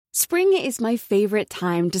Spring is my favorite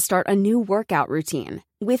time to start a new workout routine.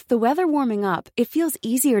 With the weather warming up, it feels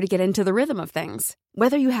easier to get into the rhythm of things.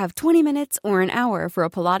 Whether you have 20 minutes or an hour for a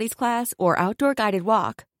Pilates class or outdoor guided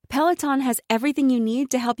walk, Peloton has everything you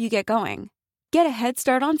need to help you get going. Get a head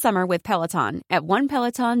start on summer with Peloton at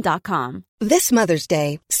onepeloton.com. This Mother's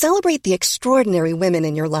Day, celebrate the extraordinary women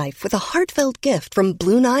in your life with a heartfelt gift from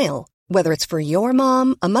Blue Nile. Whether it's for your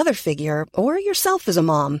mom, a mother figure, or yourself as a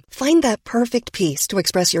mom, find that perfect piece to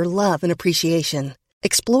express your love and appreciation.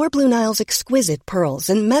 Explore Blue Nile's exquisite pearls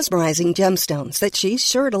and mesmerizing gemstones that she's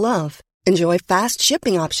sure to love. Enjoy fast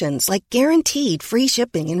shipping options like guaranteed free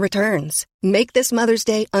shipping and returns. Make this Mother's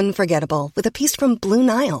Day unforgettable with a piece from Blue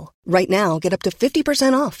Nile. Right now, get up to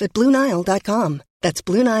 50% off at BlueNile.com. That's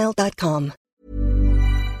BlueNile.com.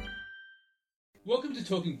 Welcome to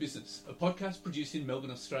Talking Business, a podcast produced in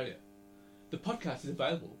Melbourne, Australia. The podcast is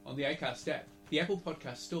available on the Acast app, the Apple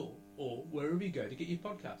Podcast Store, or wherever you go to get your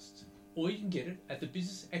podcasts. Or you can get it at the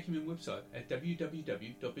Business Acumen website at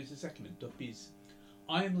www.businessacumen.biz.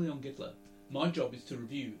 I am Leon Gettler. My job is to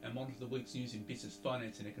review and monitor the week's news in business,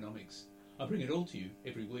 finance and economics. I bring it all to you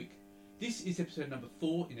every week. This is episode number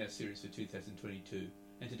 4 in our series for 2022,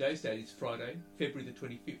 and today's date is Friday, February the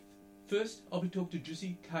 25th. First, I'll be talking to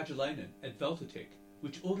Jussi Karjalainen at Valtatech,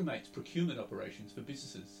 which automates procurement operations for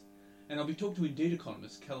businesses. And I'll be talking to Indeed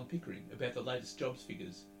economist Callum Pickering about the latest jobs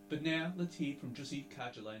figures. But now, let's hear from Jussi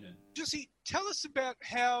Karjalainen. Jussi, tell us about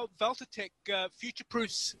how Valtatech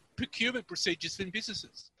future-proofs procurement procedures in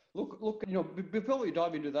businesses. Look, before we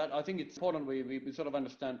dive into that, I think it's important we sort of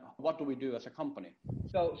understand what do we do as a company.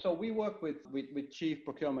 So we work with chief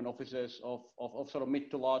procurement officers of sort of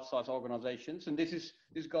mid to large size organizations, and this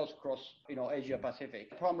goes across Asia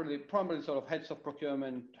Pacific. Primarily sort of heads of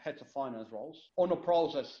procurement, heads of finance roles on a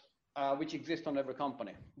process which exists on every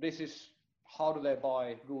company. This is how do they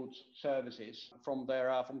buy goods, services from their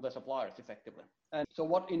suppliers effectively. And so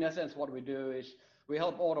what we do is we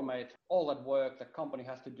help automate all that work that company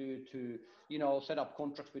has to do to, set up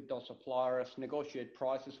contracts with those suppliers, negotiate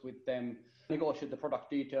prices with them, negotiate the product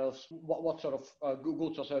details, what sort of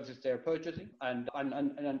goods or services they're purchasing, and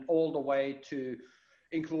all the way to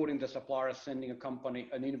including the suppliers sending a company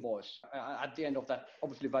an invoice at the end of that,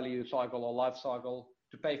 obviously, value cycle or life cycle,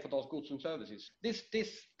 to pay for those goods and services. This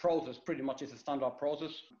process pretty much is a standard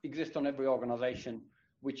process, exists on every organization,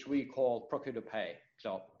 which we call procure to pay.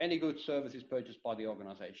 So any goods, services purchased by the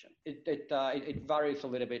organization. It varies a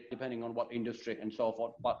little bit depending on what industry and so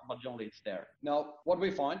forth, but generally it's there. Now, what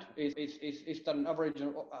we find is that an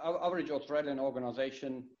average Australian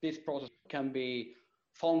organization, this process can be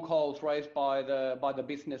phone calls raised by the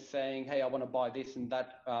business saying, hey, I want to buy this and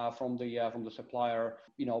that from the supplier.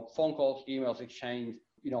 Phone calls, emails exchanged,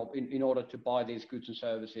 in order to buy these goods and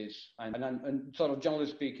services. And sort of generally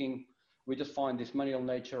speaking, we just find this manual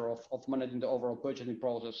nature of managing the overall purchasing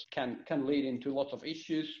process can lead into lots of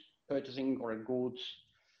issues, purchasing or goods.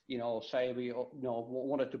 Say we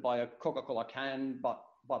wanted to buy a Coca-Cola can, but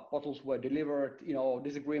bottles were delivered.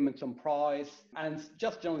 Disagreements on price, and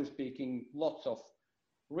just generally speaking, lots of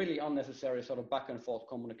really unnecessary sort of back and forth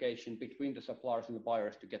communication between the suppliers and the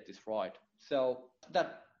buyers to get this right. So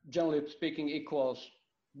that generally speaking equals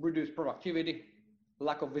reduced productivity,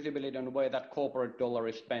 lack of visibility on the way that corporate dollar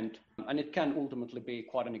is spent, and it can ultimately be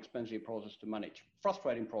quite an expensive process to manage,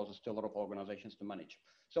 frustrating process to a lot of organizations to manage.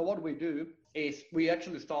 So what we do is we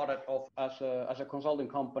actually started off as a consulting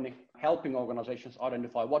company, helping organizations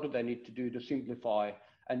identify what do they need to do to simplify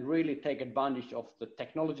and really take advantage of the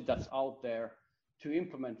technology that's out there to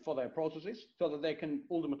implement for their processes so that they can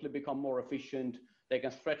ultimately become more efficient, they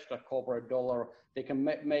can stretch that corporate dollar, they can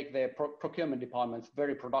make their procurement departments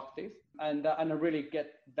very productive and really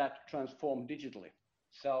get that transformed digitally.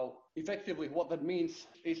 So effectively what that means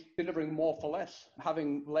is delivering more for less,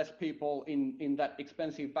 having less people in that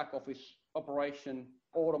expensive back office operation,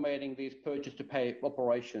 automating these purchase to pay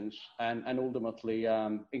operations and ultimately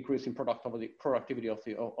increasing productivity of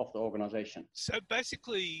the organization. So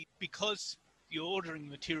basically, because you're ordering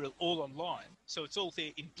material all online, so it's all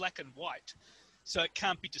there in black and white, so it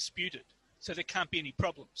can't be disputed, so there can't be any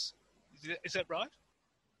problems. Is that right?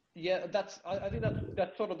 Yeah, I think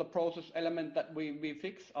that's sort of the process element that we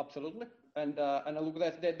fix, absolutely. And look,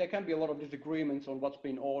 there can be a lot of disagreements on what's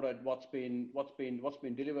been ordered, what's been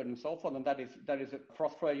delivered, and so forth. And that is a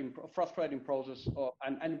frustrating process,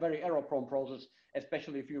 and very error-prone process,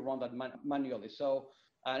 especially if you run that manually. So,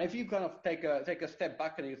 and if you kind of take a step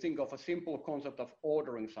back and you think of a simple concept of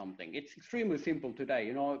ordering something, it's extremely simple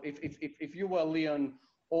today. If you were Leon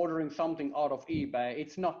ordering something out of eBay,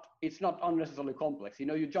 it's not unnecessarily complex.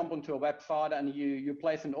 You jump onto a website and you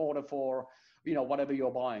place an order for whatever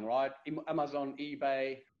you're buying, right? Amazon,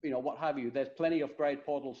 eBay, what have you. There's plenty of great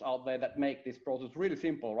portals out there that make this process really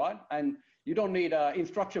simple, right? And you don't need an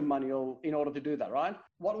instruction manual in order to do that, right?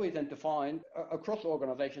 What we tend to find across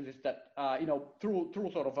organizations is that, through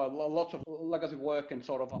sort of lots of legacy work and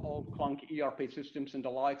sort of old clunky ERP systems and the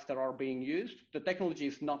likes that are being used, the technology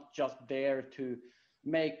is not just there to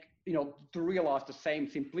make, to realize the same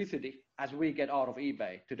simplicity as we get out of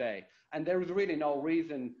eBay today. And there is really no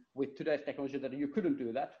reason with today's technology that you couldn't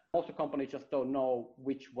do that. Most of companies just don't know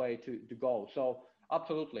which way to go. So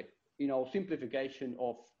absolutely, simplification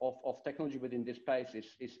of technology within this space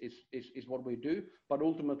is what we do. But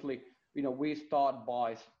ultimately, we start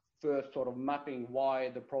by first sort of mapping why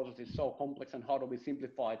the process is so complex and how do we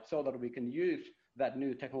simplify it so that we can use that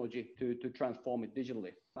new technology to transform it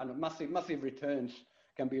digitally. And massive returns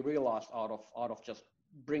can be realized out of just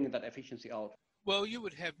bringing that efficiency out. Well, you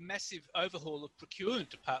would have massive overhaul of procurement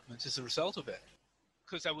departments as a result of it,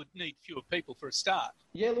 because they would need fewer people for a start.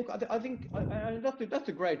 Yeah, look, I think that's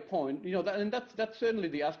a great point. And that's certainly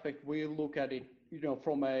the aspect we look at it,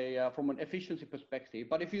 from an efficiency perspective.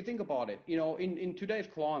 But if you think about it, in today's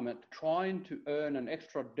climate, trying to earn an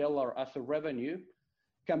extra dollar as a revenue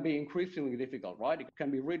can be increasingly difficult, right? It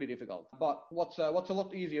can be really difficult. But what's a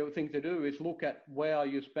lot easier thing to do is look at where are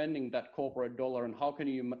you spending that corporate dollar and how can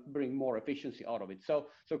you bring more efficiency out of it. So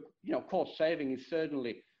cost saving is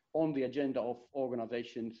certainly on the agenda of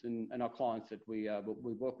organizations and our clients that we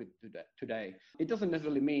work with today. It doesn't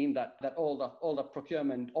necessarily mean that all the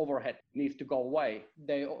procurement overhead needs to go away.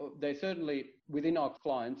 They certainly, within our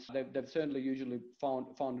clients, they've certainly usually found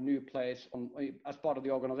a new place as part of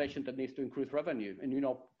the organization that needs to increase revenue and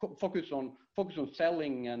focus on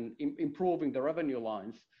selling and improving the revenue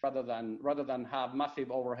lines rather than have massive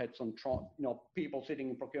overheads on people sitting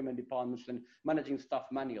in procurement departments and managing stuff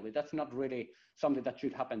manually. That's not really something that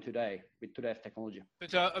should happen today with today's technology.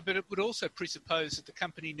 But it would also presuppose that the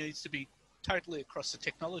company needs to be totally across the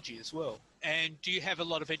technology as well. And do you have a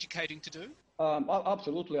lot of educating to do?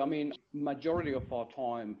 Absolutely. I mean, majority of our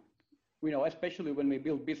time, especially when we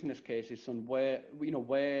build business cases on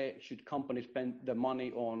where should companies spend the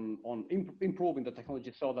money on improving the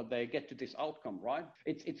technology so that they get to this outcome, right?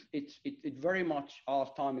 It very much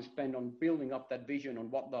our time is spent on building up that vision on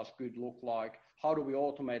what does good look like. How do we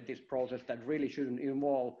automate this process that really shouldn't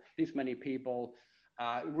involve this many people?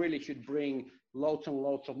 Really should bring loads and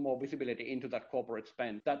loads of more visibility into that corporate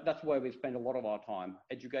spend. That's where we spend a lot of our time.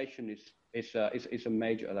 Education is a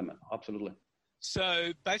major element. Absolutely.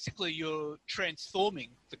 So basically you're transforming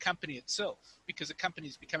the company itself because the company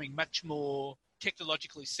is becoming much more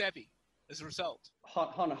technologically savvy as a result.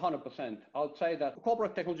 100%. I would say that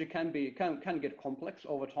corporate technology can get complex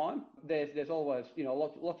over time. There's always,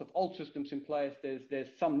 lots of old systems in place. There's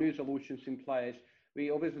some new solutions in place. We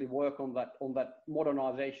obviously work on that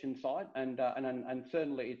modernization side, and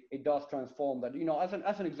certainly it does transform that.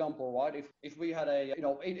 As an example, right? If we had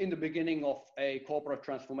in the beginning of a corporate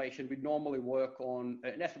transformation, we'd normally work on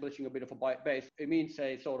establishing a bit of a base. It means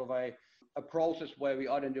a sort of a process where we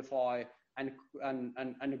identify and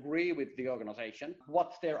agree with the organization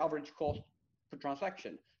what's their average cost per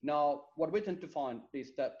transaction. Now, what we tend to find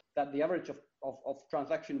is that the average of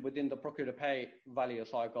transaction within the procure-to-pay value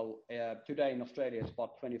cycle today in Australia is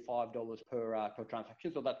about $25 per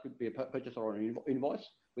transaction. So that could be a purchase or an invoice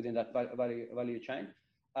within that value chain.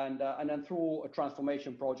 And then through a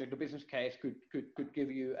transformation project, the business case could give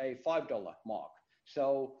you a $5 mark.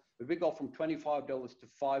 So if we go from $25 to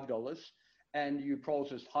 $5 and you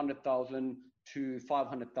process 100,000 to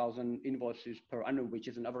 500,000 invoices per annum, which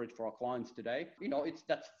is an average for our clients today,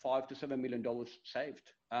 that's $5 to $7 million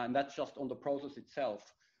saved. And that's just on the process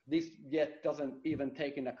itself. This yet doesn't even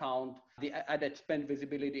take in account the added spend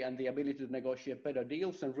visibility and the ability to negotiate better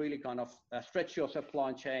deals and really kind of stretch your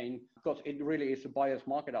supply chain, because it really is a buyer's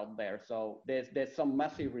market out there. So there's some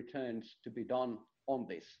massive returns to be done on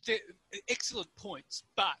this. They're excellent points,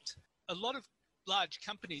 but a lot of large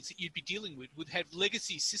companies that you'd be dealing with would have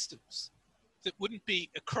legacy systems that wouldn't be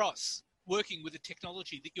across working with the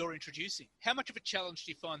technology that you're introducing. How much of a challenge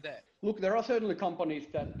do you find that? Look, there are certainly companies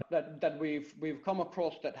that we've come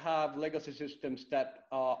across that have legacy systems that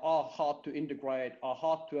are hard to integrate, are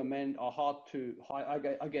hard to amend, are hard to,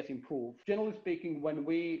 I guess, improve. Generally speaking, when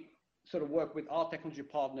we sort of work with our technology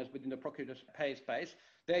partners within the procure-to-pay space,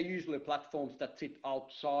 they're usually platforms that sit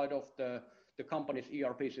outside of the company's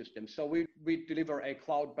ERP system. So we deliver a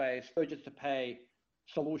cloud-based purchase-to-pay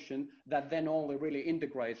solution that then only really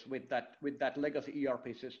integrates with that legacy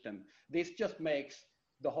ERP system. This just makes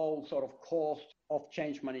the whole sort of cost of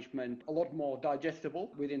change management a lot more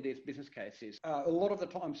digestible within these business cases. A lot of the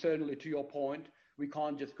time, certainly to your point, We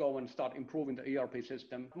can't just go and start improving the ERP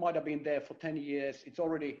system. It might have been there for 10 years. It's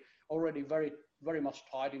already very much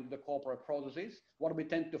tied into the corporate processes. What we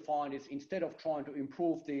tend to find is instead of trying to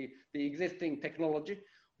improve the existing technology,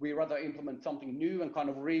 we rather implement something new and kind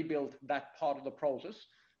of rebuild that part of the process.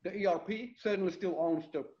 The ERP certainly still owns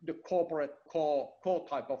the corporate core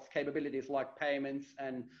type of capabilities like payments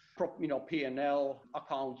and P&L,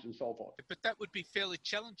 accounts and so forth. But that would be fairly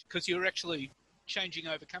challenging because you're actually changing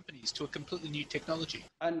over companies to a completely new technology.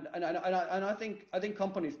 And I think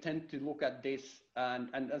companies tend to look at this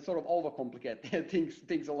and sort of overcomplicate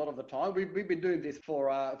things a lot of the time. We've been doing this for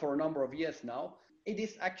a number of years now. It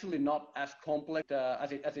is actually not as complex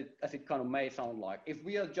as it kind of may sound like. If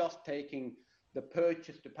we are just taking the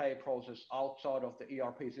purchase to pay process outside of the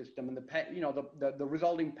ERP system and the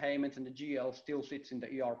resulting payments and the GL still sits in the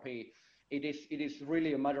ERP, it is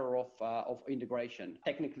really a matter of integration,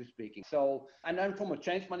 technically speaking. So, and then from a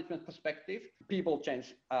change management perspective, people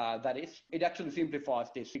change, that is, it actually simplifies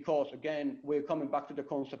this because again, we're coming back to the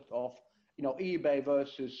concept of eBay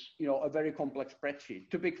versus, a very complex spreadsheet.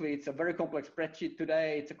 Typically, it's a very complex spreadsheet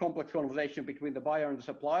today. It's a complex conversation between the buyer and the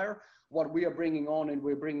supplier. What we are bringing on and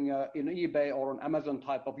we're bringing an eBay or an Amazon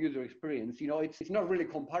type of user experience, it's not really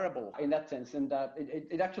comparable in that sense. And that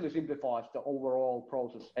it actually simplifies the overall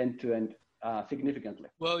process end to end significantly.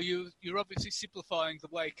 Well, you're obviously simplifying the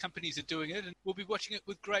way companies are doing it, and we'll be watching it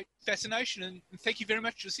with great fascination. And thank you very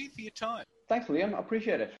much, Jussi, for your time. Thanks, Liam. I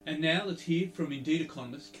appreciate it. And now let's hear from Indeed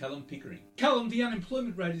economist Callum Pickering. Callum, the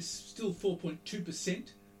unemployment rate is still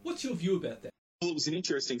 4.2%. What's your view about that? Well, it was an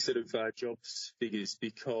interesting set of jobs figures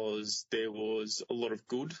because there was a lot of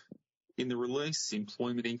good in the release,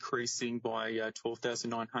 employment increasing by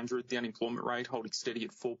 12,900, the unemployment rate holding steady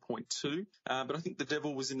at 4.2. But I think the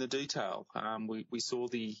devil was in the detail. We saw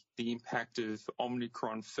the impact of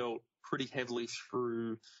Omicron felt pretty heavily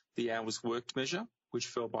through the hours worked measure, which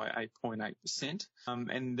fell by 8.8%.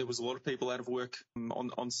 And there was a lot of people out of work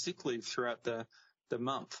on sick leave throughout the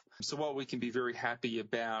month. So while we can be very happy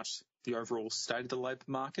about the overall state of the labour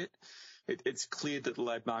market, it's clear that the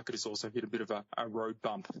labour market has also hit a bit of a road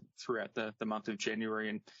bump throughout the month of January.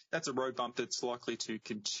 And that's a road bump that's likely to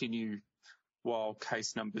continue while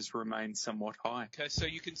case numbers remain somewhat high. Okay, so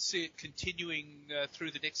you can see it continuing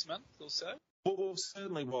through the next month or so? Well,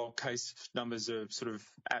 certainly while case numbers are sort of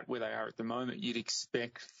at where they are at the moment, you'd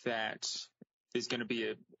expect that there's going to be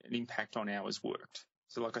an impact on hours worked.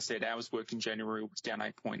 So like I said, hours worked in January was down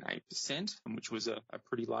 8.8%, which was a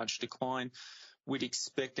pretty large decline. We'd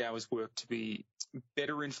expect hours worked to be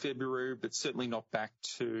better in February, but certainly not back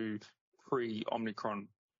to pre-Omicron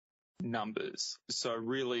numbers. So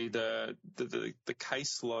really the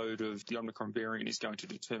caseload of the Omicron variant is going to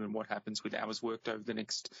determine what happens with hours worked over the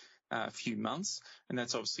next few months. And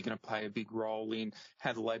that's obviously going to play a big role in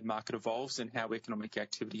how the labour market evolves and how economic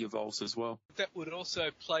activity evolves as well. That would also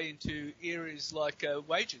play into areas like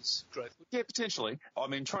wages growth. Yeah, potentially. I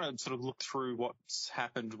mean, trying to sort of look through what's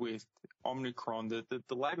happened with Omicron,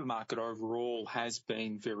 the labour market overall has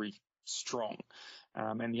been very strong.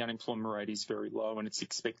 And the unemployment rate is very low and it's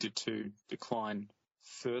expected to decline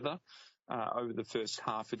further over the first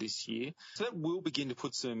half of this year. So that will begin to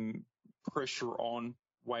put some pressure on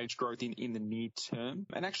wage growth in the near term.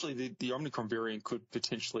 And actually the Omicron variant could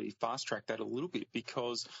potentially fast track that a little bit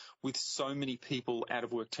because with so many people out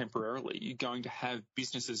of work temporarily, you're going to have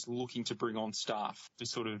businesses looking to bring on staff to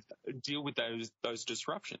sort of deal with those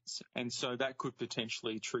disruptions. And so that could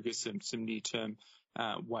potentially trigger some near-term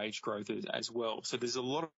wage growth as well. So there's a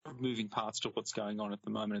lot of moving parts to what's going on at the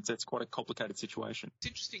moment. It's quite a complicated situation. It's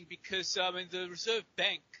interesting because the Reserve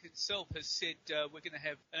Bank itself has said we're going to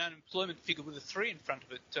have an unemployment figure with a 3 in front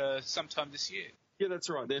of it sometime this year. Yeah, that's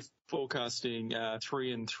right. They're forecasting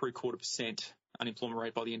 3.75% unemployment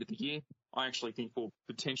rate by the end of the year. I actually think we'll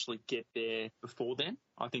potentially get there before then.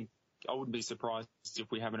 I wouldn't be surprised if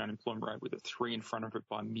we have an unemployment rate with a 3 in front of it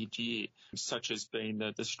by mid-year, such has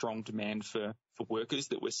been the strong demand for workers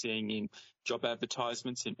that we're seeing in job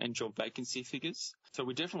advertisements and job vacancy figures. So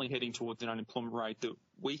we're definitely heading towards an unemployment rate that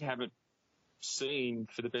we haven't seen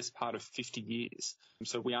for the best part of 50 years.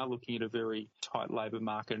 So we are looking at a very tight labour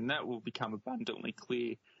market, and that will become abundantly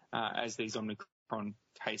clear as these Omicron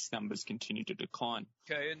case numbers continue to decline.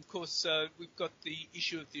 Okay, and of course we've got the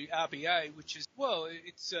issue of the RBA, which is,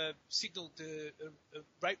 it's signalled a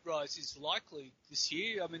rate rise is likely this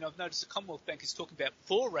year. I mean, I've noticed the Commonwealth Bank is talking about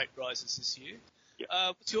 4 rate rises this year. Yeah.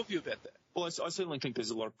 What's your view about that? Well, I certainly think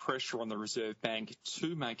there's a lot of pressure on the Reserve Bank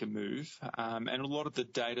to make a move, and a lot of the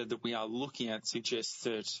data that we are looking at suggests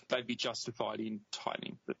that they'd be justified in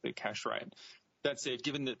tightening the cash rate. That said,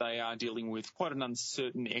 given that they are dealing with quite an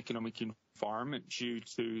uncertain economic environment due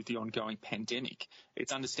to the ongoing pandemic,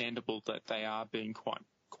 it's understandable that they are being quite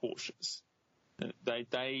cautious.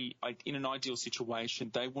 They, in an ideal situation,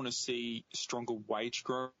 they want to see stronger wage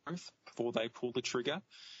growth before they pull the trigger.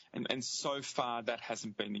 And so far, that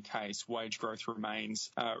hasn't been the case. Wage growth remains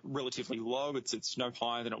relatively low. It's no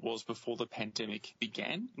higher than it was before the pandemic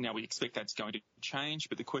began. Now, we expect that's going to change,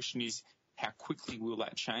 but the question is, how quickly will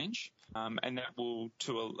that change? And that will,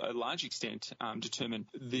 to a large extent, determine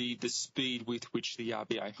the speed with which the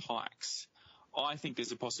RBA hikes. I think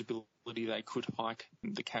there's a possibility they could hike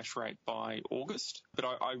the cash rate by August, but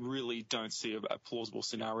I really don't see a plausible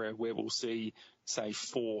scenario where we'll see, say,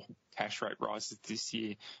 4 cash rate rises this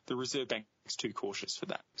year. The Reserve Bank is too cautious for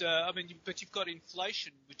that. But you've got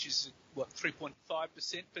inflation, which is,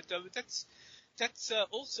 3.5%, but that's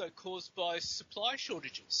also caused by supply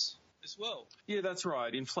shortages as well. Yeah, that's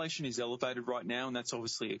right. Inflation is elevated right now, and that's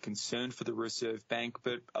obviously a concern for the Reserve Bank,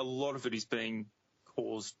 but a lot of it is being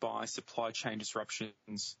caused by supply chain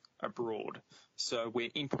disruptions abroad. So we're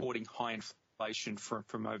importing high inflation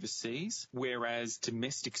from overseas, whereas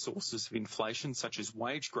domestic sources of inflation, such as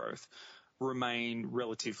wage growth, remain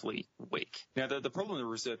relatively weak. Now, the problem the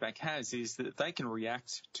Reserve Bank has is that they can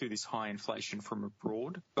react to this high inflation from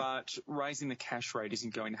abroad, but raising the cash rate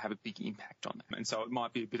isn't going to have a big impact on them. And so it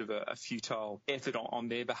might be a bit of a futile effort on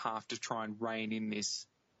their behalf to try and rein in this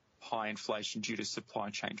high inflation due to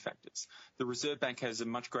supply chain factors. The Reserve Bank has a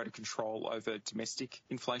much greater control over domestic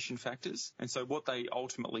inflation factors. And so what they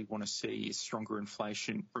ultimately want to see is stronger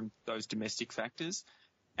inflation from those domestic factors.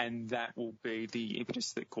 And that will be the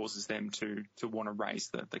impetus that causes them to want to raise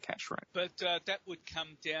the cash rate. But that would come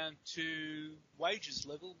down to wages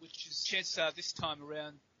level, which is chances are this time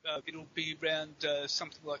around it'll be around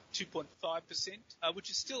something like 2.5%,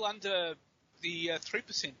 which is still under the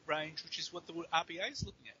 3% range, which is what the RBA is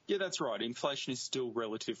looking at. Yeah, that's right. Inflation is still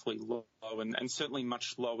relatively low and certainly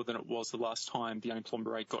much lower than it was the last time the unemployment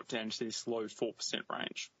rate got down to this low 4%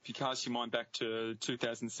 range. If you cast your mind back to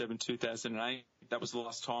 2007, 2008, that was the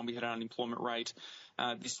last time we had an unemployment rate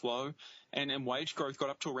this low, and wage growth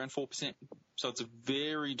got up to around 4%. So it's a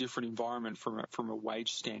very different environment from a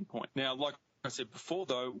wage standpoint. Now, like I said before,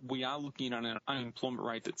 though, we are looking at an unemployment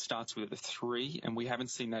rate that starts with a 3, and we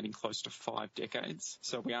haven't seen that in close to 5 decades.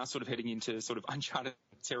 So we are sort of heading into sort of uncharted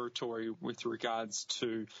territory with regards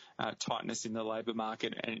to tightness in the labour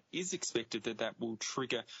market, and it is expected that will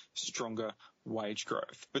trigger stronger wage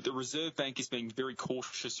growth. But the Reserve Bank is being very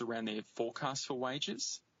cautious around their forecast for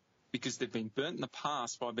wages, because they've been burnt in the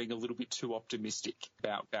past by being a little bit too optimistic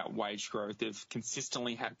about wage growth. They've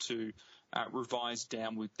consistently had to revise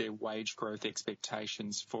down with their wage growth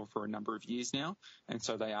expectations for a number of years now, and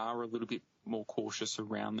so they are a little bit more cautious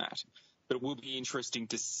around that. But it will be interesting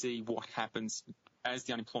to see what happens as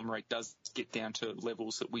the unemployment rate does get down to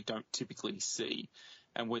levels that we don't typically see,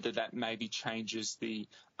 and whether that maybe changes the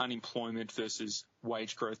unemployment versus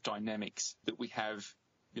wage growth dynamics that we have,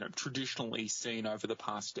 traditionally seen over the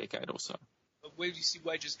past decade or so. Where do you see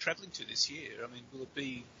wages travelling to this year? I mean, will it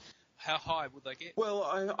be, how high will they get?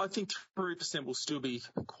 Well, I think 3% will still be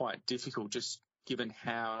quite difficult, just given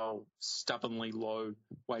how stubbornly low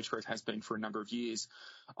wage growth has been for a number of years.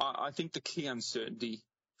 I think the key uncertainty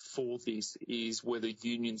for this is whether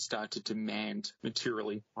unions start to demand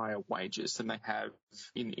materially higher wages than they have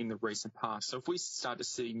in the recent past. So if we start to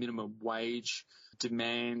see minimum wage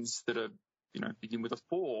demands that are, begin with a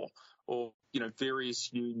 4, or,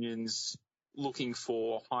 various unions looking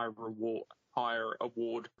for higher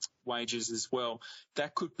award wages as well,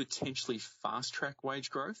 that could potentially fast track wage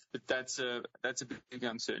growth. But that's a big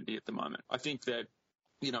uncertainty at the moment. I think that,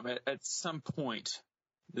 at some point,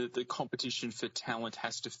 the competition for talent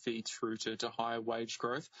has to feed through to higher wage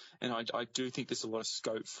growth. And I do think there's a lot of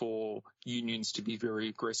scope for unions to be very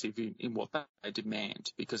aggressive in what they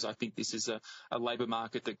demand, because I think this is a labour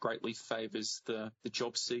market that greatly favours the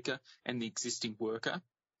job seeker and the existing worker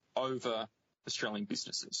over Australian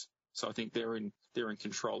businesses. So I think they're in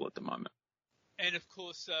control at the moment. And of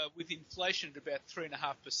course, with inflation at about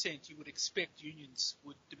 3.5%, you would expect unions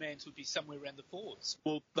demands would be somewhere around the 4s.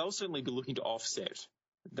 Well, they'll certainly be looking to offset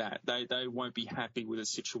that. They won't be happy with a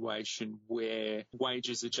situation where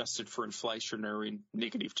wages adjusted for inflation are in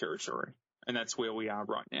negative territory. And that's where we are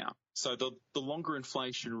right now. So the longer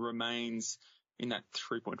inflation remains in that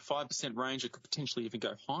 3.5% range, it could potentially even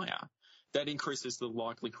go higher. That increases the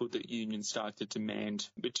likelihood that unions start to demand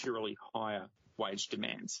materially higher wage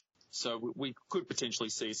demands. So we could potentially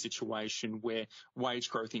see a situation where wage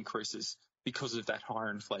growth increases because of that higher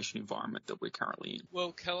inflation environment that we're currently in.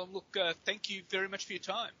 Well, Callum, look, thank you very much for your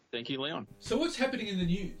time. Thank you, Leon. So what's happening in the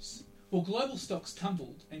news? Well, global stocks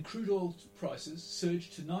tumbled and crude oil prices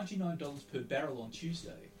surged to $99 per barrel on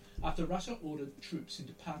Tuesday after Russia ordered troops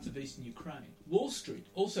into parts of eastern Ukraine. Wall Street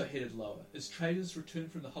also headed lower as traders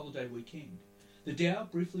returned from the holiday weekend. The Dow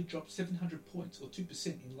briefly dropped 700 points or 2%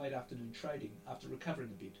 in late afternoon trading after recovering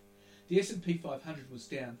a bit. The S&P 500 was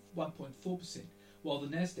down 1.4%, while the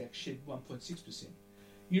Nasdaq shed 1.6%.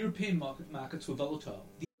 European markets were volatile.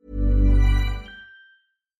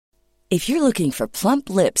 If you're looking for plump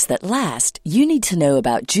lips that last, you need to know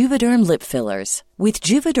about Juvederm lip fillers. With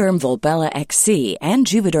Juvederm Volbella XC and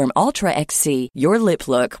Juvederm Ultra XC, your lip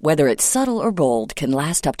look, whether it's subtle or bold, can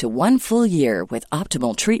last up to 1 full year with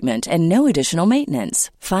optimal treatment and no additional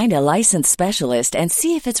maintenance. Find a licensed specialist and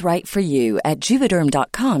see if it's right for you at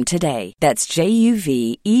Juvederm.com today. That's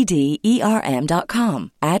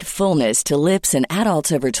JUVEDERM.com. Add fullness to lips in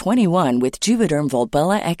adults over 21 with Juvederm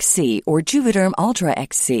Volbella XC or Juvederm Ultra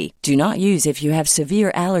XC. Do not use if you have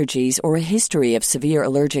severe allergies or a history of severe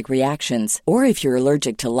allergic reactions, or if you're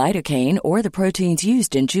allergic to lidocaine or the proteins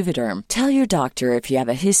used in Juvederm. Tell your doctor if you have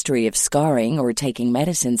a history of scarring or taking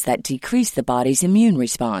medicines that decrease the body's immune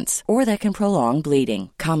response or that can prolong bleeding.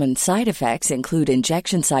 Common side effects include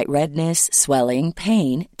injection site redness, swelling,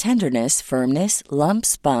 pain, tenderness, firmness,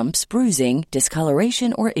 lumps, bumps, bruising,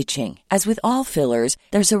 discoloration, or itching. As with all fillers,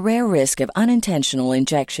 there's a rare risk of unintentional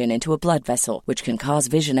injection into a blood vessel, which can cause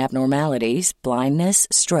vision abnormalities, blindness,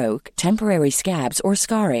 stroke, temporary scabs, or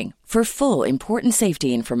scarring. For full, important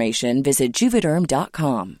safety information, visit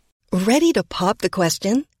Juvederm.com. Ready to pop the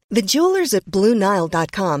question? The jewelers at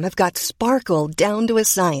BlueNile.com have got sparkle down to a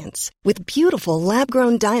science with beautiful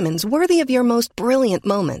lab-grown diamonds worthy of your most brilliant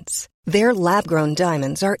moments. Their lab-grown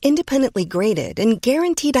diamonds are independently graded and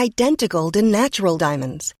guaranteed identical to natural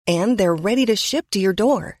diamonds, and they're ready to ship to your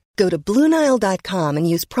door. Go to BlueNile.com and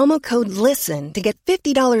use promo code LISTEN to get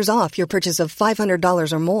 $50 off your purchase of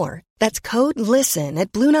 $500 or more. That's code LISTEN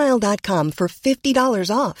at BlueNile.com for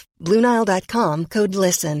 $50 off. BlueNile.com, code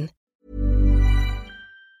LISTEN.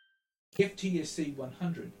 The FTSE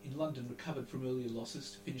 100 in London recovered from earlier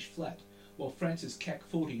losses to finish flat, while France's CAC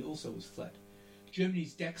 40 also was flat.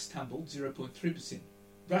 Germany's DAX tumbled 0.3%.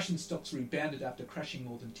 Russian stocks rebounded after crashing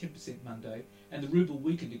more than 10% Monday, and the ruble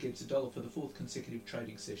weakened against the dollar for the fourth consecutive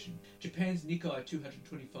trading session. Japan's Nikkei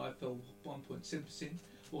 225 fell 1.7%,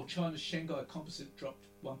 while China's Shanghai Composite dropped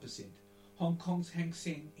 1%. Hong Kong's Hang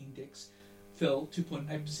Seng Index fell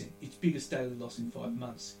 2.8%, its biggest daily loss in 5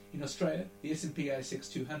 months. In Australia, the S&P ASX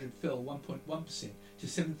 200 fell 1.1% to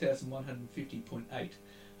 7,150.8,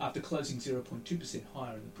 after closing 0.2%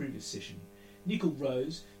 higher in the previous session. Nickel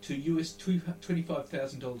rose to US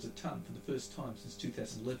 $25,000 a tonne for the first time since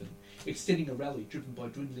 2011, extending a rally driven by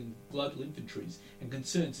dwindling global inventories and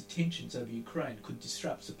concerns that tensions over Ukraine could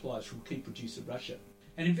disrupt supplies from key producer Russia.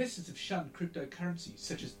 And investors have shunned cryptocurrencies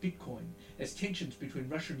such as Bitcoin as tensions between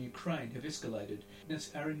Russia and Ukraine have escalated and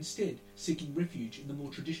are instead seeking refuge in the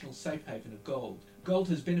more traditional safe haven of gold. Gold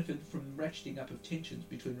has benefited from the ratcheting up of tensions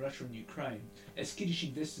between Russia and Ukraine as skittish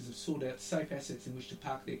investors have sought out safe assets in which to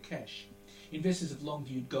park their cash. Investors have long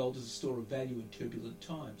viewed gold as a store of value in turbulent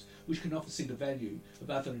times, which can often see the value of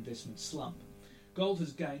other investments slump. Gold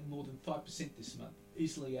has gained more than 5% this month,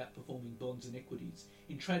 easily outperforming bonds and equities.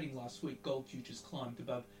 In trading last week, gold futures climbed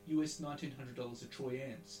above US $1,900 a troy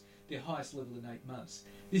ounce, their highest level in 8 months.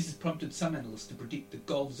 This has prompted some analysts to predict that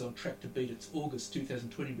gold is on track to beat its August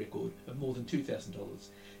 2020 record of more than $2,000.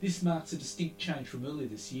 This marks a distinct change from earlier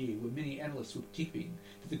this year, where many analysts were tipping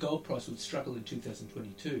that the gold price would struggle in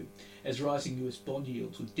 2022, as rising US bond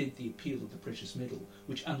yields would dent the appeal of the precious metal,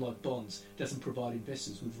 which, unlike bonds, doesn't provide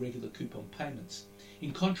investors with regular coupon payments.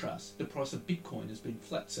 In contrast, the price of Bitcoin has been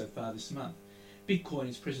flat so far this month. Bitcoin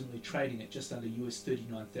is presently trading at just under US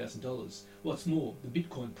 $39,000. What's more, the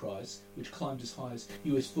Bitcoin price, which climbed as high as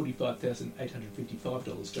US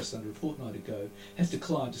 $45,855 just under a fortnight ago, has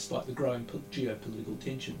declined despite the growing geopolitical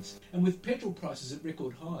tensions. And with petrol prices at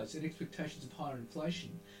record highs and expectations of higher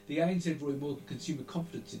inflation, the ANZ Roy Morgan Consumer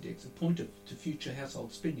Confidence Index, a pointer to future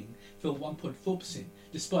household spending, fell 1.4%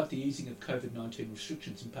 despite the easing of COVID-19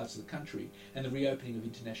 restrictions in parts of the country and the reopening of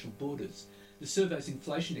international borders. The survey's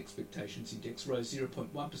inflation expectations index rose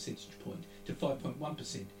 0.1 percentage point to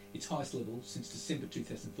 5.1%, its highest level since December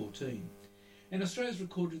 2014. And Australia's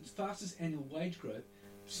recorded its fastest annual wage growth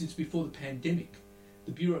since before the pandemic.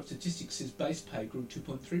 The Bureau of Statistics says base pay grew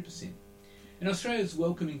 2.3%. And Australia is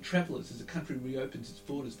welcoming travellers as the country reopens its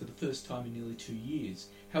borders for the first time in nearly 2 years.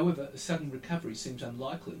 However, a sudden recovery seems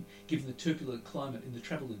unlikely given the turbulent climate in the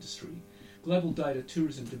travel industry. Global Data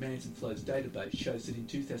Tourism Demands and Flows database shows that in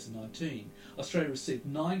 2019, Australia received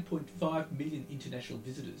 9.5 million international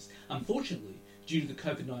visitors. Unfortunately, due to the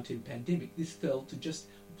COVID-19 pandemic, this fell to just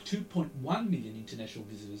 2.1 million international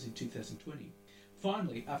visitors in 2020.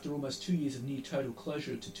 Finally, after almost 2 years of near total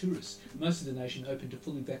closure to tourists, most of the nation opened to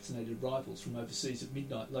fully vaccinated arrivals from overseas at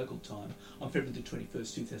midnight local time on February the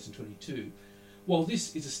 21st, 2022. While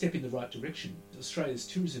this is a step in the right direction, Australia's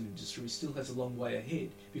tourism industry still has a long way ahead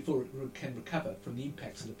before it can recover from the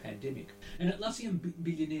impacts of the pandemic. And Atlassian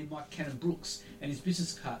billionaire Mike Cannon-Brookes and his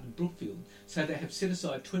business partner Brookfield say they have set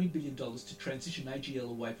aside $20 billion to transition AGL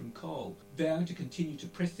away from coal, vowing to continue to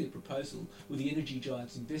press their proposal with the energy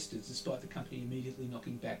giant's investors despite the company immediately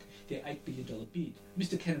knocking back their $8 billion bid.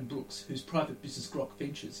 Mr Cannon-Brookes, whose private business Grok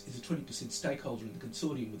Ventures is a 20% stakeholder in the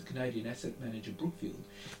consortium with Canadian asset manager Brookfield,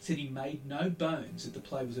 said he made no bones that the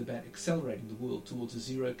play was about accelerating the world towards a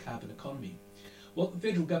zero-carbon economy. While the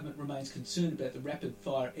federal government remains concerned about the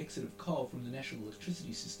rapid-fire exit of coal from the national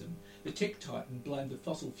electricity system, the tech titan blamed the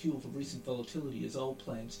fossil fuel for recent volatility as old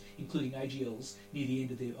plants, including AGL's, near the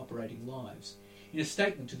end of their operating lives. In a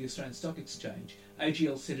statement to the Australian Stock Exchange,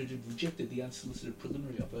 AGL said it had rejected the unsolicited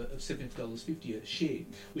preliminary offer of $7.50 a share,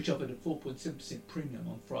 which offered a 4.7% premium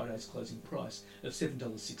on Friday's closing price of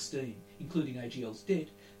 $7.16. Including AGL's debt,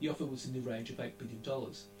 the offer was in the range of $8 billion.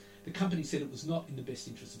 The company said it was not in the best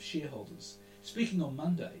interest of shareholders. Speaking on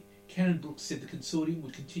Monday, Cannon-Brookes said the consortium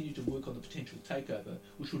would continue to work on the potential takeover,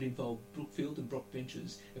 which would involve Brookfield and Grok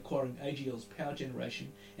Ventures acquiring AGL's power generation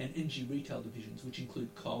and energy retail divisions, which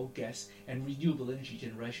include coal, gas and renewable energy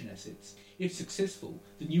generation assets. If successful,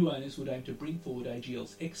 the new owners would aim to bring forward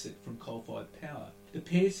AGL's exit from coal-fired power. The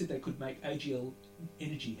pair said they could make AGL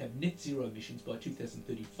Energy have net zero emissions by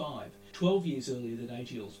 2035, 12 years earlier than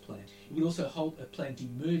AGL's plan. It would also hold a planned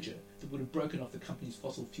demerger that would have broken off the company's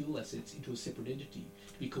fossil fuel assets into a separate entity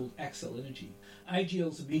to be called Accel Energy.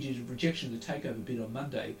 AGL's immediate rejection of the takeover bid on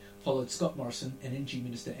Monday followed Scott Morrison and Energy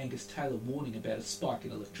Minister Angus Taylor warning about a spike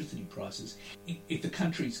in electricity prices if the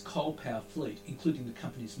country's coal power fleet, including the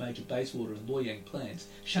company's major Bayswater and Loy Yang plants,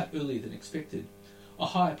 shut earlier than expected. A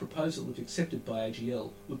higher proposal, if accepted by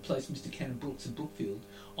AGL, would place Mr Cannon-Brookes and Brookfield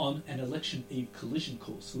on an election-eve collision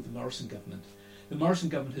course with the Morrison government. The Morrison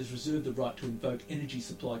government has reserved the right to invoke energy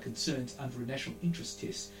supply concerns under a national interest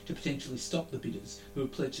test to potentially stop the bidders who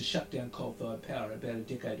have pledged to shut down coal-fired power about a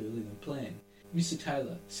decade earlier than planned. Mr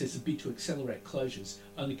Taylor says the bid to accelerate closures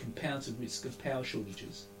only compounds the risk of power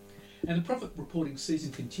shortages. And the profit reporting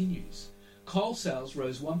season continues. Coal sales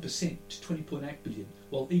rose 1% to $20.8 billion,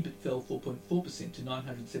 while EBIT fell 4.4% to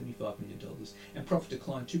 $975 million, and profit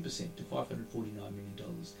declined 2% to $549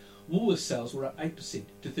 million. Woolworths sales were up 8%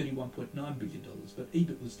 to $31.9 billion, but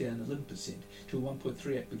EBIT was down 11% to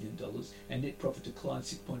 $1.38 billion, and net profit declined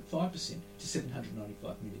 6.5% to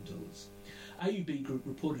 $795 million. AUB Group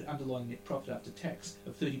reported underlying net profit after tax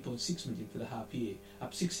of $30.6 million for the half year,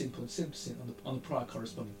 up 16.7% on the prior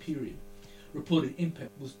corresponding period. Reported NPAT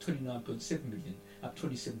was $29.7 million, up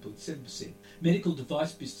 27.7%. Medical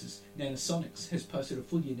device business Nanosonics has posted a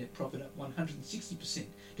full-year net profit up 160%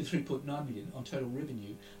 to $3.9 million on total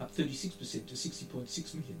revenue, up 36% to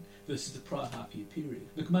 $60.6 million versus the prior half-year period.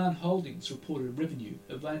 Macmahon Holdings reported a revenue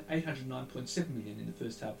of $809.7 million in the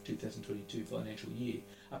first half of 2022 financial year,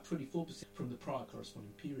 up 24% from the prior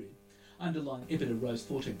corresponding period. Underlying EBITDA rose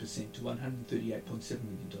 14% to $138.7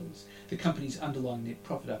 million. The company's underlying net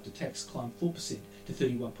profit after tax climbed 4% to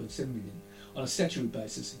 $31.7 million. On a statutory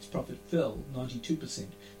basis, its profit fell 92%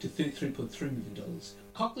 to $33.3 million.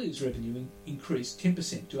 Cochlear's revenue increased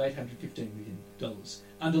 10% to $815 million.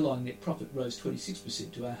 Underlying net profit rose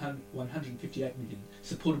 26% to $158 million,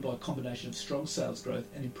 supported by a combination of strong sales growth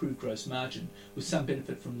and improved gross margin, with some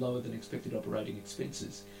benefit from lower than expected operating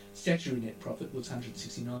expenses. Statutory net profit was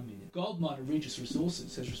 $169 million. Gold miner Regis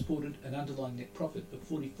Resources has reported an underlying net profit of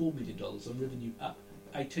 $44 million on revenue up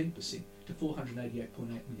 18% to $488.8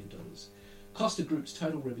 million. Costa Group's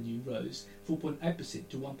total revenue rose 4.8%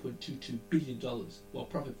 to $1.22 billion, while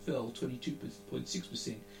profit fell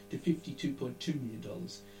 22.6% to $52.2 million.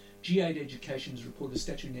 G8 Education has reported a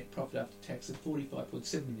statutory net profit after tax of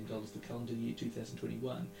 $45.7 million for calendar year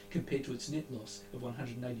 2021, compared to its net loss of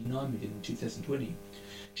 $189 million in 2020.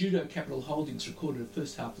 Judo Capital Holdings recorded a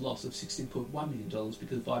first half loss of $16.1 million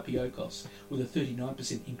because of IPO costs, with a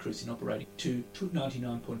 39% increase in operating to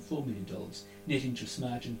 $99.4 million. Net interest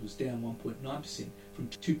margin was down 1.9% from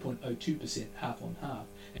 2.02% half on half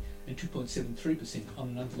and 2.73% on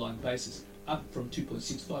an underlying basis, up from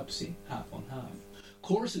 2.65% half on half.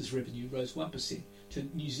 Chorus's revenue rose 1% to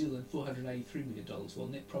New Zealand $483 million, while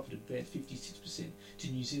net profit advanced 56% to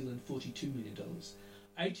New Zealand $42 million.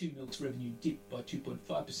 A2 Milk's revenue dipped by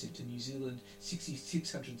 2.5% to New Zealand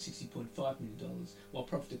 $660.5 million, while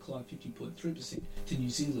profit declined 50.3% to New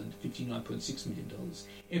Zealand $59.6 million.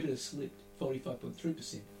 EBITDA slipped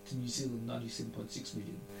 45.3% to New Zealand $97.6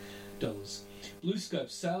 million.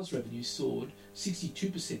 BlueScope's sales revenue soared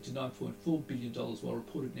 62% to $9.4 billion, while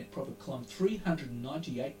reported net profit climbed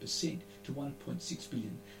 398% to $1.6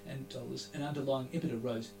 billion, and underlying EBITDA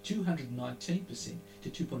rose 219% to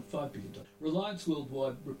 $2.5 billion. Reliance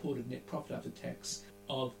Worldwide reported net profit after tax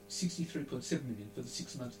of $63.7 million for the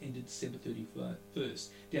 6 months ended December 31st,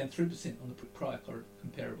 down 3% on the prior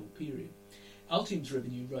comparable period. Altium's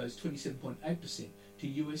revenue rose 27.8% to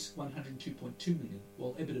US $102.2 million,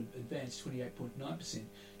 while EBITDA advanced 28.9%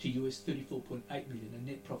 to US $34.8 million, and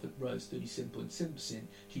net profit rose 37.7%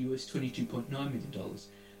 to US $22.9 million.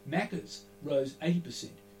 Macca's rose 80%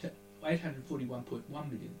 to $841.1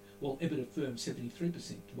 million, while EBITDA firmed 73%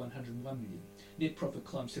 to $101 million. Net profit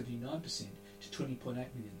climbed 79% to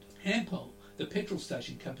 $20.8 million. Ampol, the petrol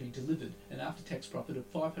station company, delivered an after-tax profit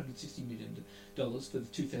of $560 million for the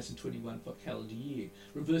 2021 calendar year,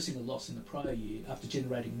 reversing a loss in the prior year after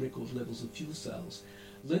generating record levels of fuel sales.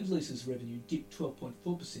 Lendlease's revenue dipped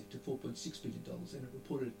 12.4% to $4.6 billion, and it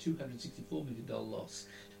reported a $264 million loss,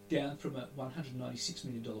 down from a $196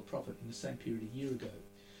 million profit in the same period a year ago.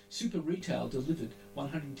 Super Retail delivered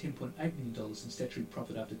 $110.8 million in statutory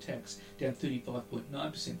profit after tax, down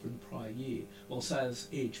 35.9% from the prior year, while sales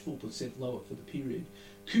edged 4% lower for the period.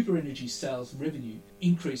 Cooper Energy's sales revenue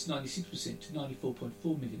increased 96% to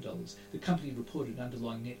 $94.4 million. The company reported an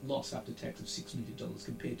underlying net loss after tax of $6 million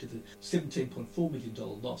compared to the $17.4 million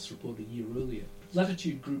loss reported a year earlier.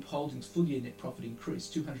 Latitude Group Holdings' full-year net profit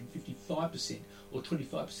increased 255%, or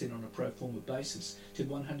 25% on a pro forma basis, to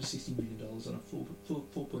 $160 million on a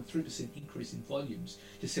 4.3% increase in volumes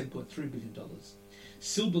to $7.3 billion.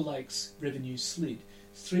 Silver Lake's revenue slid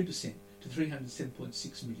 3% to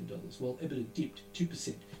 $307.6 million, while EBITDA dipped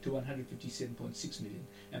 2% to $157.6 million,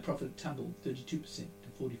 and profit tumbled 32% to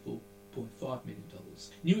 $44.5 million.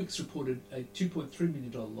 Nuix reported a $2.3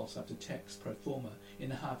 million loss after tax pro forma in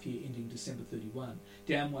the half year ending December 31,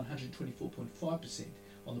 down 124.5%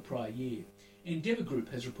 on the prior year. Endeavour Group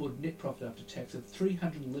has reported net profit after tax of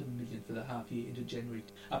 $311 million for the half year into January,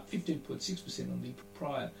 up 15.6% on the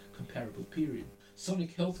prior comparable period.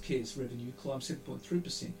 Sonic Healthcare's revenue climbed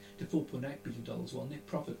 7.3% to $4.8 billion, while net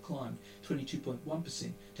profit climbed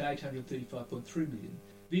 22.1% to $835.3 million.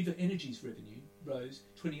 Viva Energy's revenue rose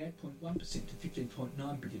 28.1% to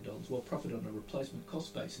 $15.9 billion, while profit on a replacement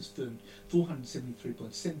cost basis firmed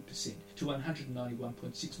 473.7% to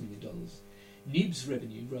 $191.6 million. Nib's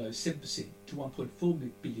revenue rose 7% to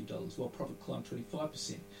 $1.4 billion, while profit climbed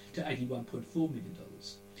 25% to $81.4 million.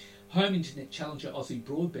 Home Internet challenger Aussie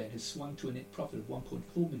Broadband has swung to a net profit of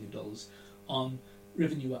 $1.4 million on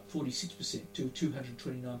revenue up 46% to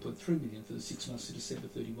 $229.3 million for the 6 months to December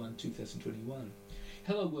 31, 2021.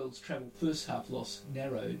 Hello World's travel first half loss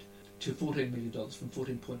narrowed to $14 million from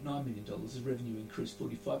 $14.9 million as revenue increased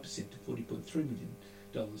 45% to $40.3 million,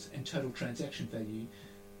 and total transaction value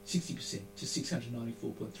 60% to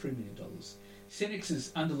 $694.3 million.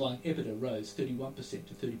 Cenex's underlying EBITDA rose 31%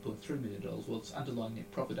 to $30.3 million, while its underlying net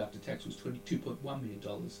profit after tax was $22.1 million,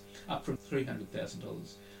 up from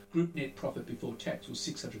 $300,000. Group net profit before tax was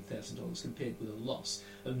 $600,000 compared with a loss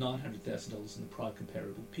of $900,000 in the prior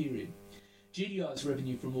comparable period. GDI's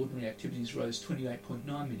revenue from ordinary activities rose $28.9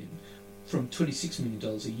 million from $26 million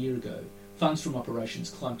a year ago. Funds from operations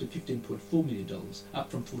climbed to $15.4 million, up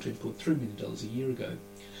from $14.3 million a year ago.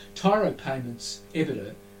 Tyro Payments'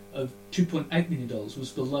 EBITDA of $2.8 million was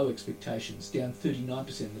below expectations, down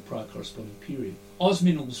 39% in the prior corresponding period.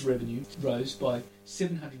 OzMinerals' revenue rose by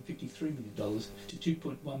 $753 million to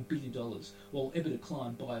 $2.1 billion, while EBITDA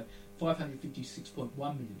climbed by $556.1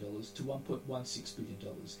 million to $1.16 billion.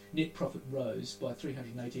 Net profit rose by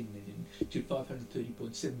 $318 million to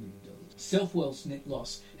 $530.7 million. Selfwell's net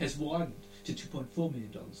loss has widened to $2.4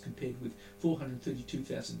 million compared with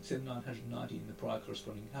 $432,990 in the prior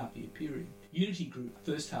corresponding half-year period. Unity Group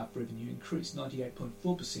first half revenue increased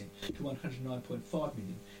 98.4% to $109.5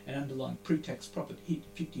 million, and underlying pre-tax profit hit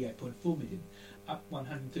 $58.4 million, up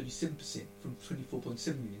 137% from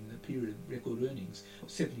 $24.7 million in the period of record earnings of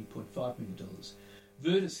 $70.5 million.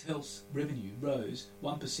 Virtus Health's revenue rose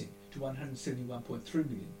 1% to $171.3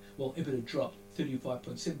 million, while EBITDA dropped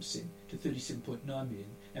 35.7% to $37.9 million,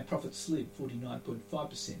 and profit slid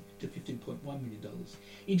 49.5% to $15.1 million.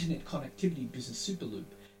 Internet connectivity business Superloop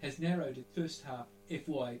has narrowed its first half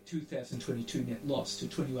FY 2022 net loss to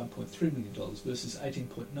 $21.3 million versus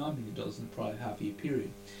 $18.9 million in the prior half-year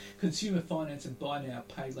period. Consumer finance and buy now,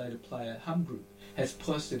 pay later player Humm Group has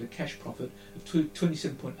posted a cash profit of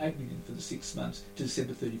 $27.8 million for the 6 months to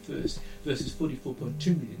December 31st versus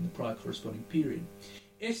 $44.2 million in the prior corresponding period.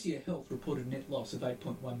 Estia Health reported a net loss of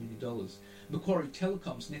 $8.1 million. Macquarie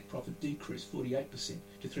Telecom's net profit decreased 48%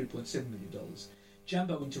 to $3.7 million.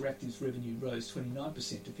 Jumbo Interactive's revenue rose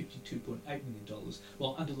 29% to $52.8 million,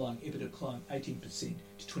 while underlying EBITDA climbed 18%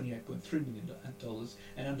 to $28.3 million,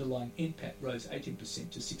 and underlying NPAT rose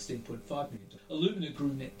 18% to $16.5 million. Illumina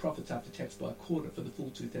grew net profits after tax by a quarter for the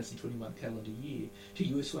full 2021 calendar year to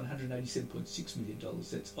US $187.6 million,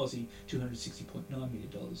 that's Aussie $260.9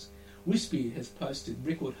 million. Wispia has posted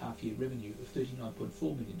record half-year revenue of $39.4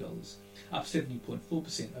 million, up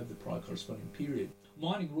 70.4% over the prior corresponding period.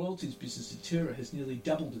 Mining royalties business Deterra has nearly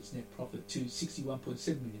doubled its net profit to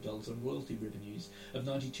 $61.7 million on royalty revenues of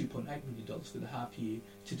 $92.8 million for the half year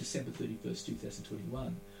to December 31st,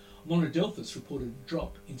 2021. Monadelphous reported a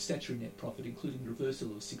drop in statutory net profit, including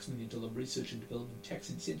reversal of $6 million research and development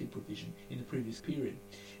tax incentive provision in the previous period.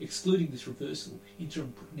 Excluding this reversal,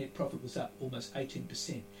 interim net profit was up almost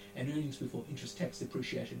 18%, and earnings before interest, tax,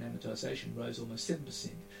 depreciation and amortisation rose almost 7%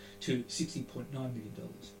 to $60.9 million.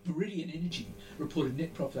 Meridian Energy reported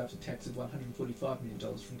net profit after tax of $145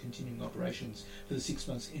 million from continuing operations for the 6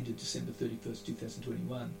 months ended December 31st,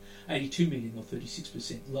 2021, $82 million or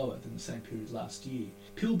 36% lower than the same period last year.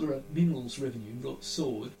 Pilbara Minerals revenue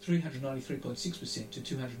soared 393.6% to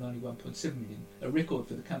 $291.7 million, a record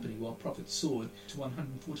for the company, while profits soared to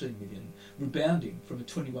 $114 million, rebounding from a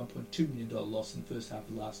 $21.2 million loss in the first half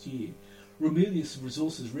of last year. Ramelius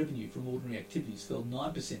Resources revenue from ordinary activities fell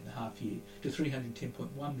 9% in the half year to $310.1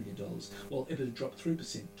 million, while EBITDA dropped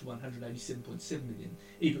 3% to $187.7 million.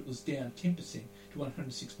 EBIT was down 10% to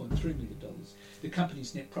 $106.3 million. The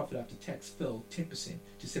company's net profit after tax fell 10%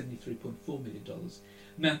 to $73.4 million.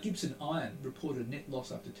 Mount Gibson Iron reported a net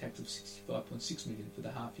loss after tax of $65.6 million for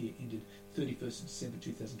the half year ended 31st of December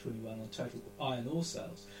 2021 on total iron ore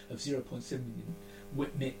sales of 0.7 million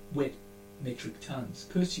wet metric tonnes.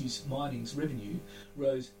 Perseus Mining's revenue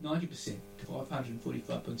rose 90% to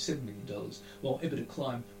 $545.7 million, while EBITDA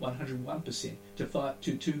climbed 101% to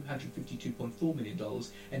 $252.4 million,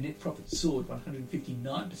 and net profit soared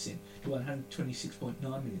 159% to $126.9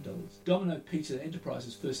 million. Domino Pizza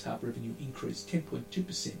Enterprises' first half revenue increased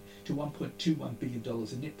 10.2% to $1.21 billion,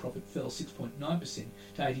 and net profit fell 6.9%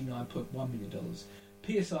 to $89.1 million.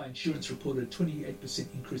 PSI Insurance reported a 28%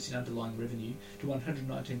 increase in underlying revenue to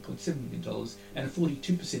 $119.7 million and a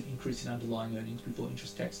 42% increase in underlying earnings before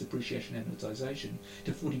interest, tax, depreciation and amortisation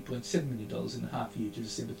to $40.7 million in the half year to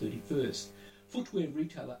December 31st. Footwear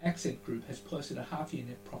retailer Accent Group has posted a half-year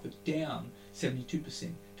net profit down 72%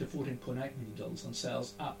 to $14.8 million on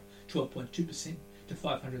sales up 12.2% to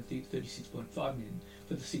 $536.5 million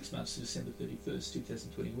for the 6 months to December 31st,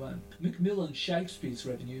 2021. Macmillan Shakespeare's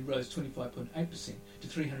revenue rose 25.8% to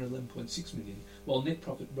 $311.6 million, while net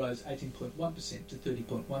profit rose 18.1% to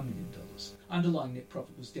 $30.1 million. Underlying net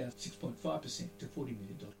profit was down 6.5% to $40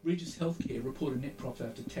 million. Regis Healthcare reported net profit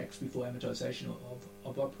after tax before amortisation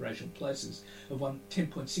of operational places of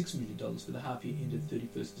 $10.6 million for the half year ended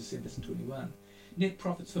 31st December 2021. Net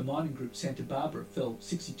profits for mining group Santa Barbara fell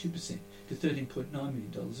 62% to $13.9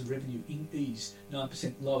 million, and revenue eased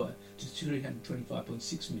 9% lower to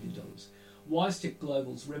 $325.6 million. WiseTech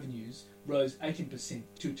Global's revenues rose 18%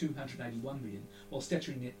 to $281 million, while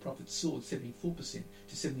statutory net profits soared 74%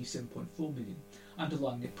 to $77.4 million.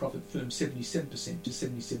 Underlying net profit firmed 77% to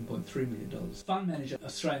 $77.3 million. Fund manager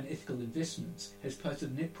Australian Ethical Investments has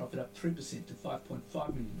posted a net profit up 3% to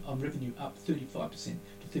 $5.5 million on revenue up 35%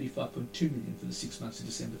 to $35.2 million for the 6 months to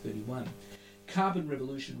December 31. Carbon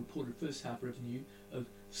Revolution reported first half revenue of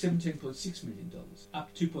 $17.6 million,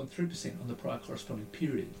 up 2.3% on the prior corresponding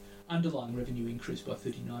period. Underlying revenue increased by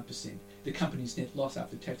 39%. The company's net loss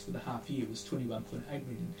after tax for the half year was $21.8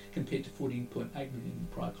 million compared to $14.8 million in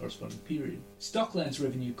the prior corresponding period. Stockland's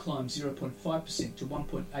revenue climbed 0.5% to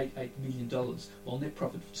 $1.88 million, while net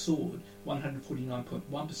profit soared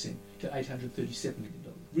 149.1% to $837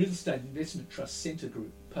 million. Real estate investment trust Scentre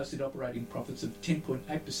Group posted operating profits of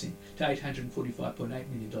 10.8% to $845.8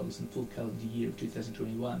 million in the full calendar year of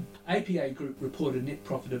 2021. APA Group reported a net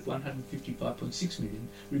profit of $155.6 million,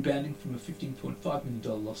 rebounding from a $15.5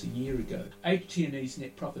 million loss a year ago. HT&E's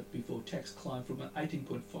net profit before tax climbed from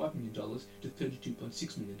 $18.5 million to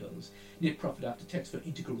 $32.6 million. Net profit after tax for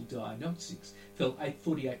Integral Diagnostics fell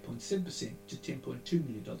 48.7% to $10.2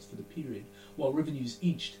 million for the period, while revenues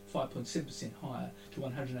inched 5.7% higher to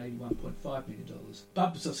 $181.5 million.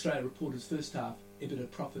 Bubs Australia reported its first half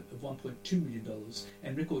EBITDA profit of $1.2 million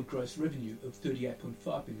and record gross revenue of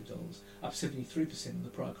 $38.5 million, up 73% on the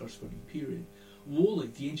prior corresponding period.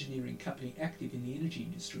 Worley, the engineering company active in the energy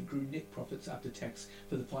industry, grew net profits after tax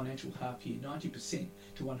for the financial half year 90%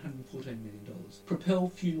 to $114 million. Propel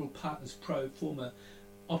Funeral Partners Pro, former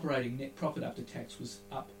operating net profit after tax was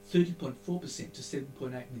up 30.4% to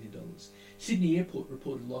 $7.8 million. Sydney Airport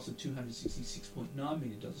reported a loss of $266.9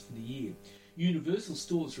 million for the year. Universal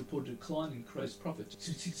Stores reported a decline in gross profit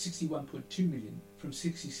to $61.2 million from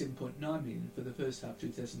 $67.9 million for the first half of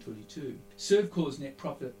 2022. Servcor's net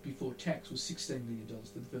profit before tax was $16 million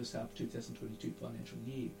for the first half of 2022 financial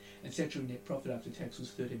year, and statutory net profit after tax was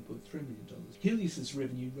 $13.3 million. Helios's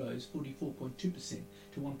revenue rose 44.2%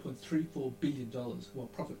 to $1.34 billion, while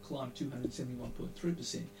profit climbed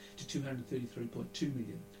 271.3% to $233.2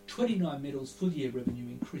 million. 29Metals' full-year revenue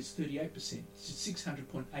increased 38% to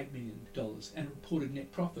 $600.8 million and reported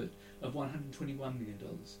net profit of $121 million.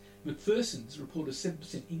 McPherson's reported a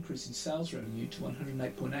 7% increase in sales revenue to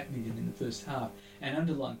 $108.8 million in the first half and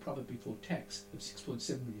underlying profit before tax of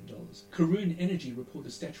 $6.7 million. Karoon Energy reported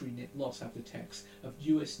a statutory net loss after tax of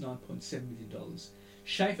 $9.7 million.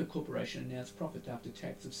 Schaefer Corporation announced profit after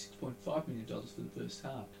tax of $6.5 million for the first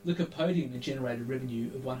half. Lycopodium generated revenue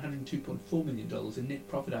of $102.4 million and net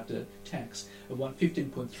profit after tax of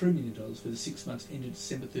 $15.3 million for the 6 months ended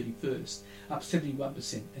December 31st, up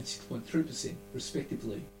 71% and 6.3%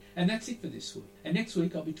 respectively. And that's it for this week. And next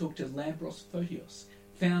week I'll be talking to Lambros Photios,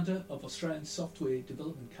 founder of Australian software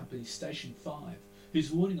development company Station 5,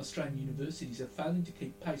 who's warning Australian universities are failing to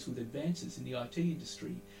keep pace with advances in the IT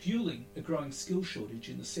industry, fueling a growing skill shortage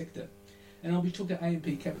in the sector. And I'll be talking to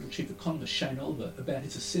AMP Capital Chief Economist Shane Oliver about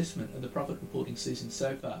his assessment of the profit reporting season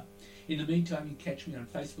so far. In the meantime, you can catch me on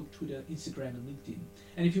Facebook, Twitter, Instagram and LinkedIn.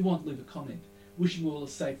 And if you want, leave a comment. Wishing you all a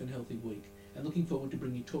safe and healthy week, and looking forward to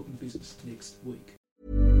bringing you Talking Business next week.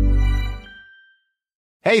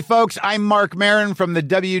 Hey folks, I'm Mark Maron from the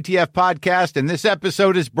WTF Podcast, and this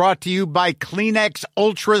episode is brought to you by Kleenex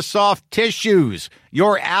Ultra Soft Tissues,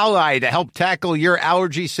 your ally to help tackle your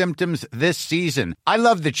allergy symptoms this season. I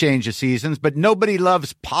love the change of seasons, but nobody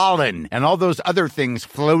loves pollen and all those other things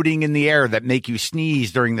floating in the air that make you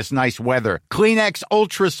sneeze during this nice weather. Kleenex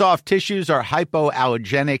Ultra Soft Tissues are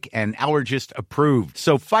hypoallergenic and allergist approved,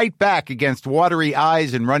 so fight back against watery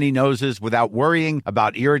eyes and runny noses without worrying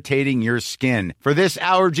about irritating your skin. For this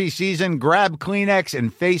allergy season, grab Kleenex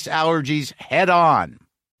and face allergies head on.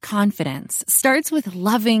 Confidence starts with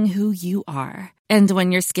loving who you are. And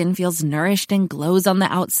when your skin feels nourished and glows on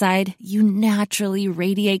the outside, you naturally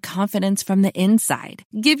radiate confidence from the inside.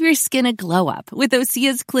 Give your skin a glow up with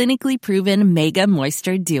Osea's clinically proven Mega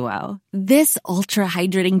Moisture Duo. This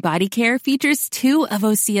ultra-hydrating body care features two of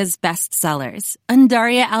Osea's best sellers,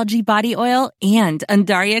 Undaria Algae Body Oil and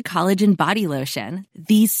Undaria Collagen Body Lotion.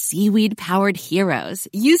 These seaweed-powered heroes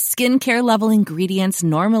use skincare-level ingredients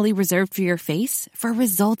normally reserved for your face for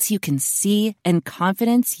results you can see and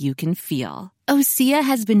confidence you can feel. Osea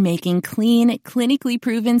has been making clean, clinically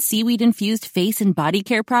proven seaweed-infused face and body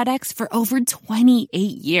care products for over 28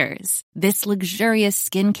 years. This luxurious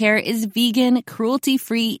skincare is vegan,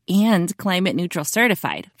 cruelty-free, and climate-neutral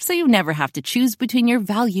certified, so you never have to choose between your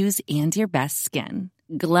values and your best skin.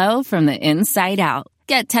 Glow from the inside out.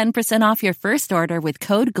 Get 10% off your first order with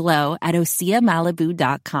code GLOW at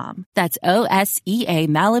OseaMalibu.com. That's OSEA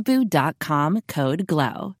Malibu.com, code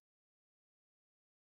GLOW.